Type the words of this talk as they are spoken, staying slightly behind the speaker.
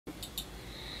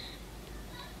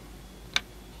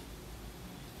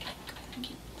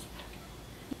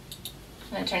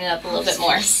I'm gonna turn it up a little bit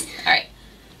more. Alright.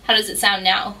 How does it sound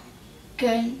now?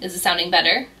 Good. Is it sounding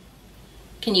better?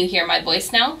 Can you hear my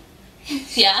voice now?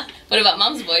 Yeah? What about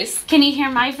Mom's voice? Can you hear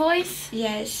my voice?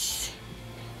 Yes.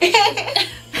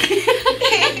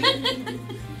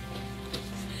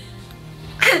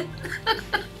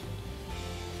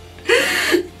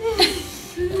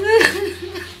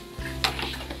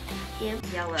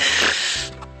 Yellow.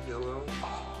 Yellow.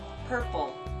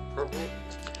 Purple. Purple.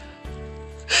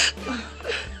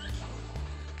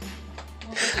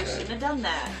 You shouldn't have done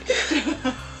that.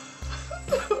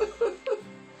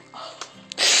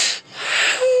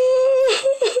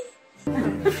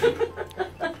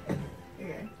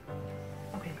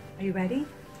 Okay, are you ready?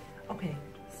 Okay,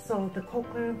 so the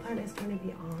cochlear implant is going to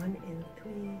be on in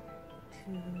 3,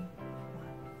 2,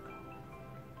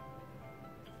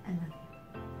 1, go.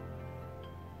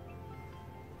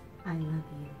 I love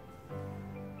you.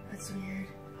 That's weird.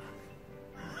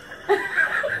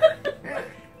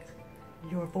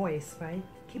 Your voice, right?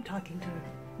 Keep talking to her.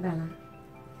 Bella,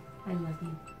 I love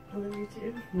you. I love you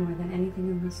too. More than anything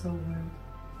in this whole world.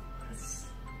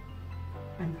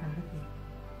 I'm proud of you.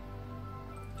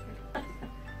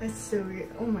 That's so weird.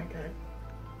 Oh my god.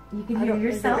 You can hear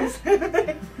yourself?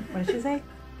 What did she say?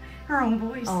 Her own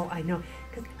voice. Oh, I know.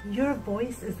 Because your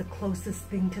voice is the closest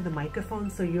thing to the microphone,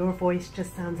 so your voice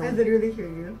just sounds I like... literally hear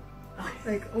you.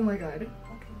 Like, oh my god.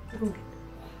 Okay.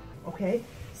 Okay,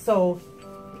 so...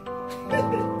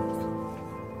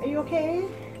 Are you okay?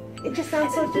 It just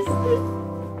sounds so distant.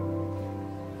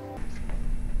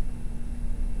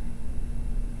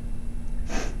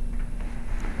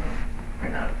 We're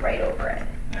not right over it.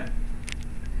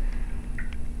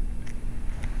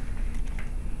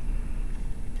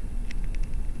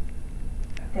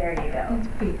 There you go. It's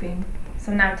beeping.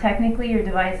 So now technically your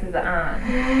device is on.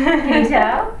 Can you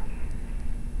tell?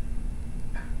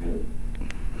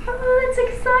 Oh, that's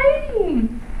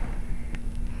exciting!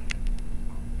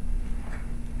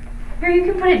 Here, you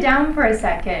can put it down for a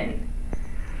second.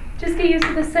 Just get used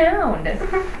to the sound. What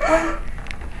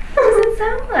does it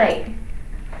sound like? Do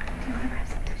you want to grab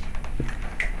some tissue?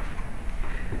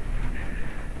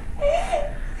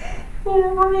 Oh, I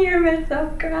want to hear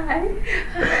myself cry.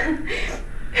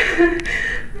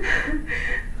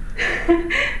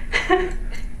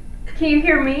 Can you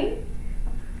hear me?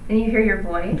 And you hear your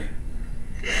voice?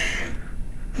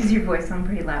 Does your voice sound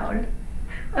pretty loud?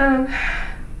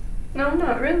 No,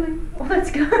 not really. Well,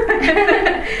 that's good.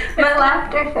 My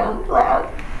laughter sounds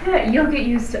loud. Yeah, you'll get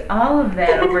used to all of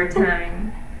that over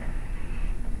time.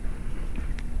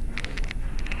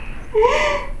 Do you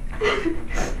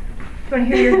want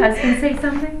to hear your husband say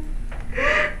something?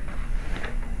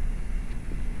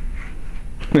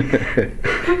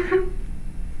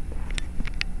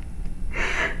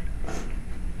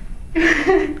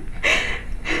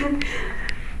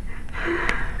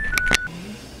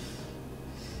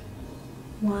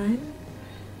 One,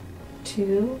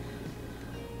 2,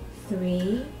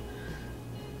 3,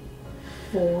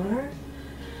 4,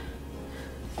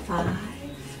 5.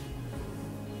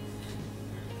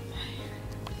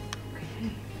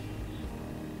 Okay.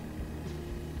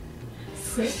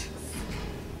 6.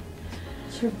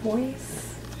 It's your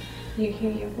voice. You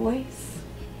hear your voice?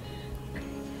 Okay.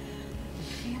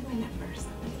 Family members.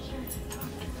 I'm here to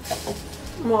talk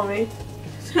to. Mommy.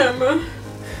 Tamara.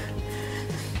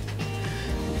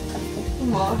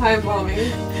 Mom, hi, Mommy.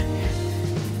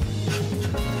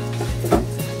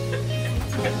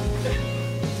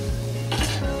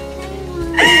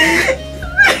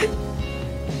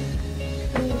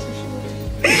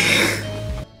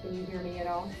 Can you hear me at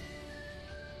all?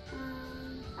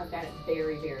 I've got it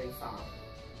very, very soft.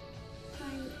 I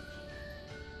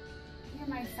hear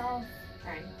myself.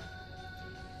 Okay.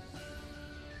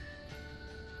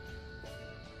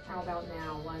 How about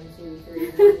now? 1, 2, 3,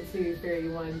 1, 2, 3,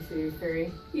 1, 2,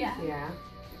 3. Yeah. Yeah.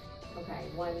 Okay.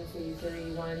 1, 2,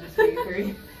 3, 1, 2,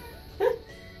 3.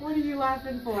 What are you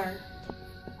laughing for?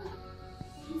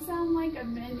 You sound like a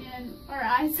minion, or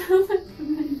I sound like a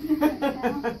minion right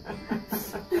now.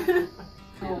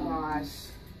 Oh gosh.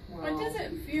 Well, What does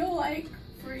it feel like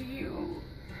for you,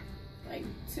 like,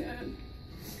 to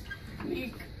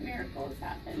make miracles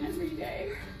happen every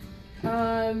day?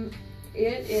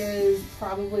 It is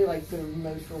probably like the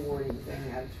most rewarding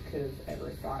thing I could have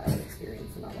ever thought I would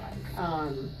experience in my life.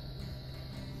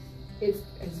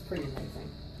 It's pretty amazing.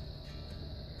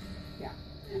 Yeah.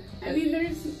 I mean,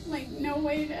 there's like no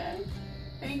way to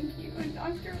thank you and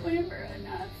Dr. Lambert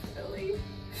enough, really.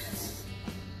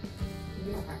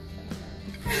 You don't have to thank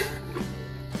her.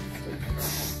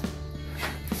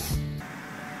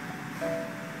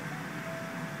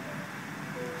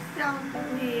 So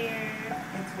weird.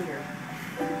 It's weird.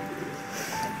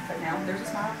 But now there's a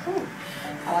smile. Ooh,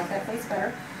 I like that face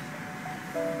better.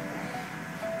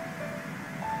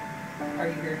 Are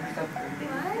you hearing yourself breathing?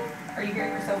 What? Are you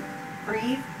hearing yourself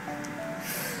breathe?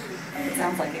 It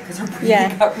sounds like it because her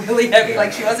breathing got really heavy,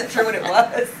 like she wasn't sure what it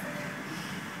was.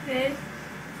 This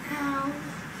sounds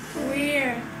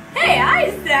weird. Hey,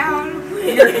 I sound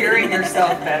weird. You're hearing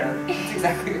yourself better. That's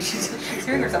exactly what she's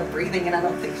hearing herself breathing, and I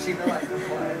don't think she realized what it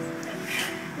was.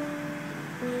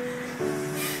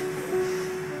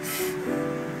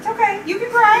 It's okay. You can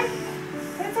cry.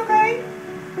 It's okay.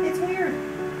 It's weird.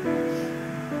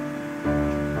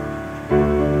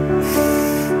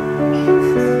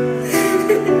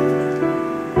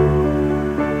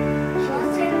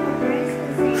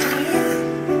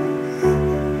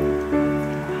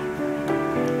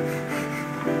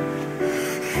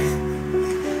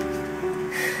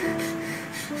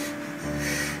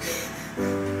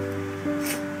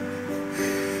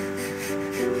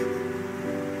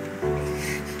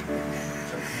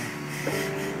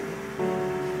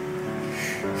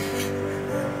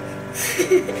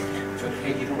 It's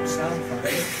okay, you don't sound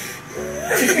funny.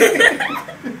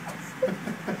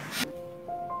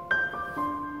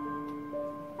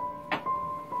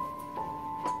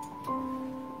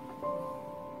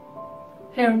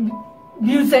 Hear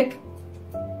music.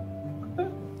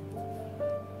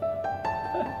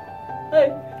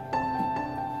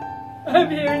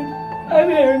 I'm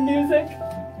hearing music.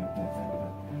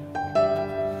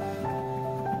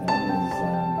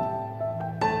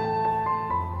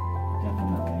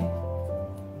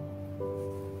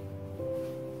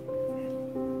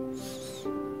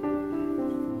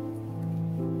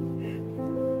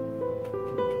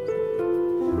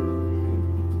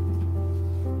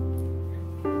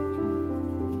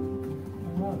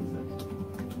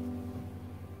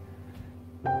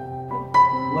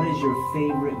 What is your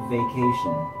favorite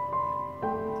vacation?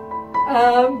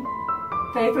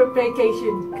 Favorite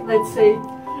vacation. Let's see.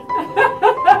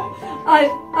 I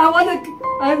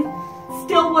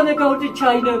still wanna go to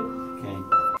China. Okay.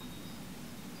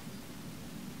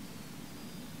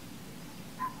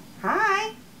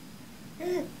 Hi.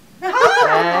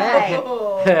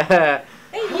 Hi.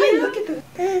 Hey, you. Look at the.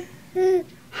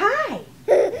 Hi.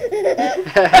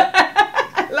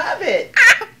 I love it.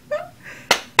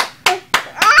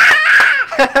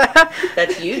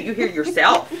 That's you. You hear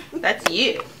yourself. That's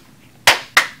you.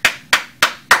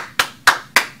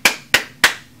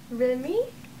 Remy?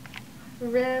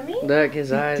 Look,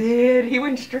 his eyes. He did. He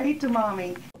went straight to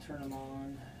mommy. Turn them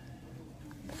on.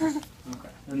 Okay.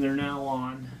 And they're now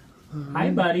on. Hi,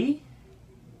 buddy.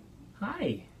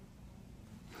 Hi.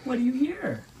 What do you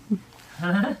hear?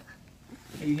 Huh?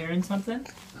 Are you hearing something?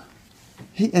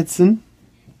 Hey, Edson.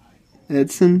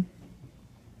 Edson.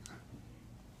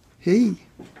 Hey.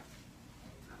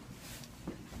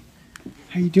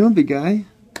 How you doing, big guy?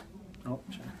 Oh,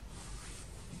 sorry.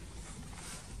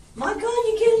 My God,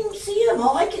 you can't even see them.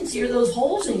 All I can see are those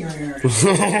holes in your hair.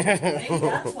 Maybe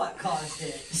that's what caused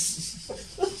it.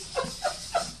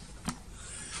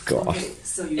 God. Okay,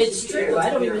 so it's true. I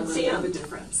don't even see them.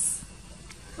 Difference.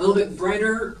 A little bit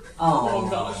brighter. Oh,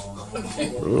 gosh.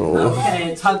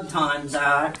 Okay, it's hug time,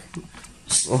 Zach.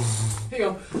 Here you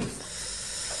go.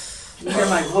 Can you hear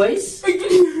my voice?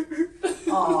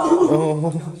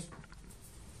 Oh.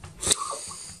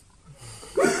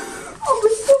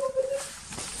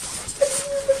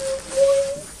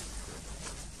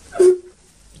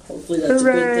 Hopefully that's a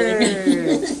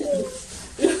good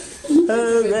thing.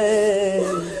 Hooray!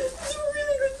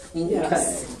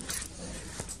 Yes.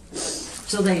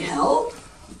 So they help?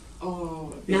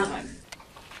 Oh, Now,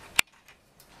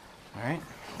 Alright.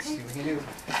 Let's see what we can do.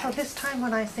 So this time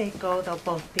when I say go, they'll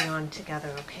both be on together,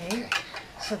 okay?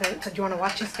 So do you want to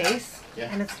watch his face? Yeah.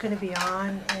 And it's going to be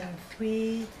on in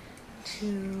 3,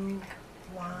 2,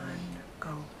 1, go.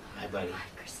 Hi, buddy. Hi,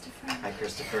 Christopher. Hi,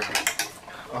 Christopher.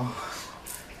 Oh.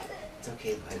 It's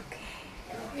okay, buddy.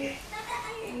 You're okay.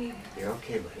 You're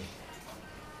okay, buddy.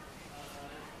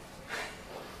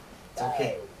 It's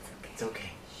okay. It's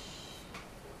okay.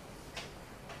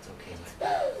 It's okay,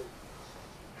 buddy.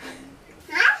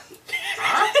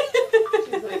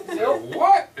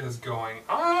 What is going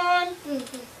on?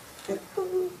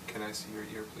 Can I see your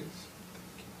ear, please?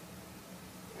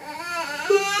 Thank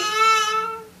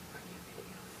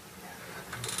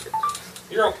you.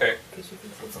 You're okay.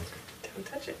 Don't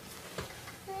touch it.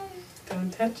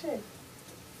 Don't touch it.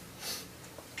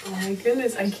 Oh my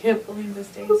goodness, I can't believe this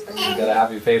day is You got a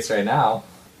happy face right now.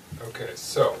 Okay,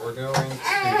 so we're going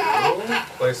to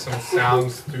play some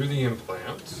sounds through the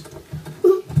implant,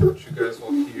 which you guys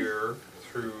will hear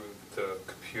through the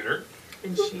computer.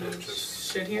 And she just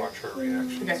Should hear? Watch her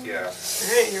reactions. Okay. Yeah.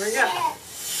 Alright, here we go.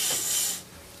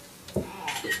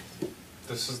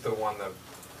 This is the one that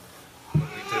when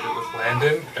we did it with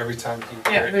Landon, every time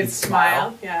he Yeah, he'd would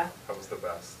smile. Yeah. That was the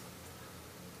best.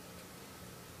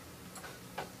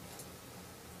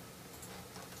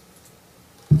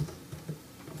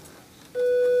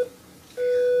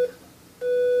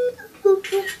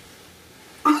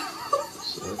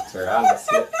 She looks around to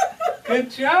see it. Good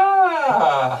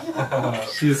job!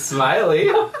 She's smiley.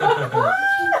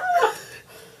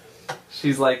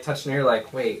 She's like touching her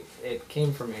like, wait, it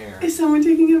came from here. Is someone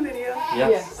taking a video?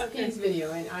 Yes. Okay. He's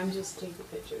videoing. I'm just taking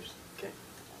pictures. Okay.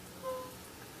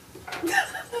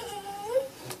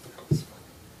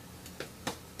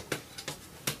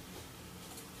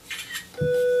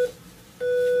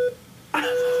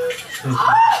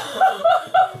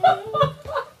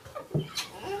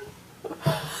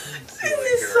 This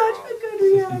is such a good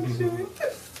reaction.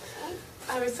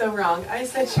 I was so wrong. I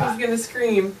said she was gonna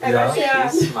scream. And Yeah,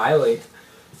 she's smiley.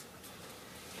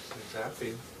 She's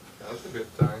happy. That was a good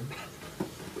time.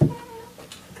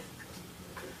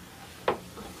 Oh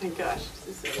my gosh,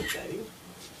 this is so exciting.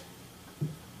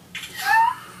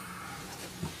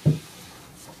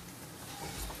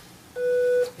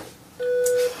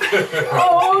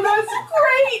 Oh, that's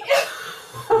great!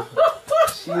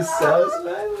 She's so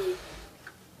smiley.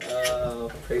 Oh,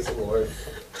 praise the Lord.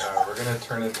 We're gonna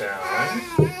turn it down.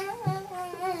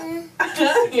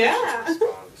 Yeah.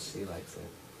 She likes it.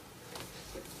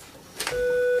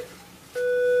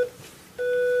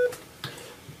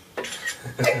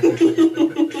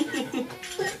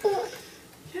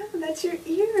 Yeah, that's your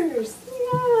ears.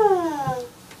 Yeah.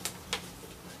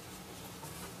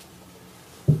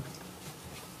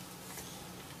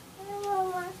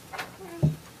 Oh,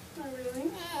 really?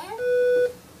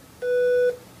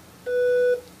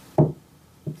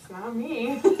 It's not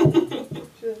me.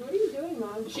 She goes, what are you doing,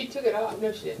 Mom? She took it off.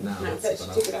 No, she didn't. No, I that's said she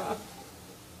what took it off.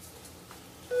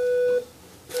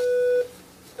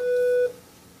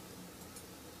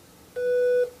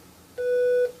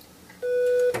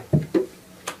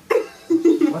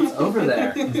 What's over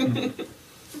there? Let's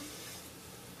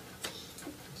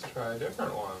try a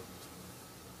different one.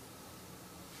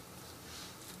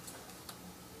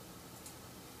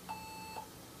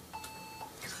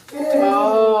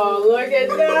 Oh, look at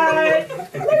that! Look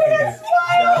at that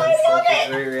smile! That was I love such a it!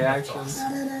 great reaction.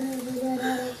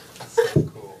 So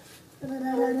cool.